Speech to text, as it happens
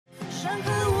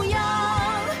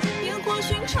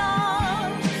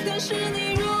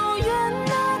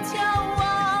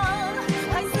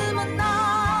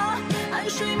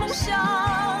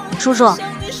叔叔，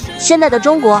现在的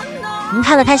中国，您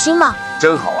看得开心吗？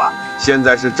真好啊！现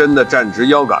在是真的站直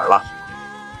腰杆了。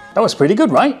That was pretty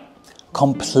good, right?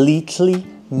 Completely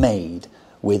made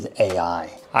with AI.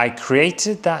 I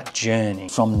created that journey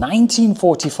from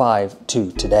 1945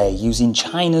 to today using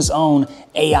China's own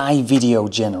AI video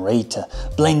generator,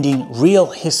 blending real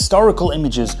historical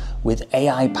images with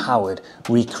AI-powered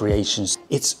recreations.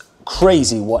 It's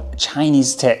crazy what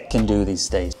Chinese tech can do these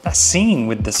days. That scene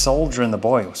with the soldier and the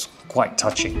boy was quite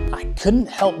touching. I couldn't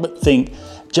help but think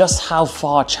just how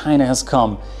far China has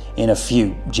come in a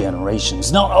few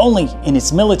generations, not only in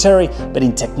its military, but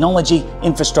in technology,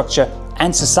 infrastructure,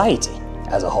 and society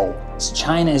as a whole. So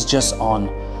China is just on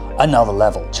another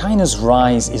level. China's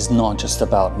rise is not just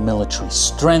about military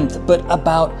strength, but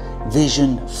about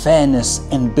vision, fairness,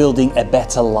 and building a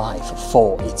better life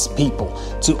for its people.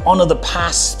 To honor the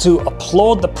past, to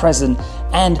applaud the present,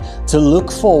 and to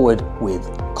look forward with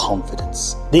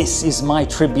confidence. This is my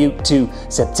tribute to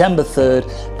September 3rd.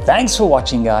 Thanks for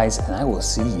watching, guys, and I will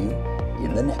see you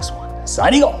in the next one.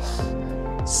 Signing off.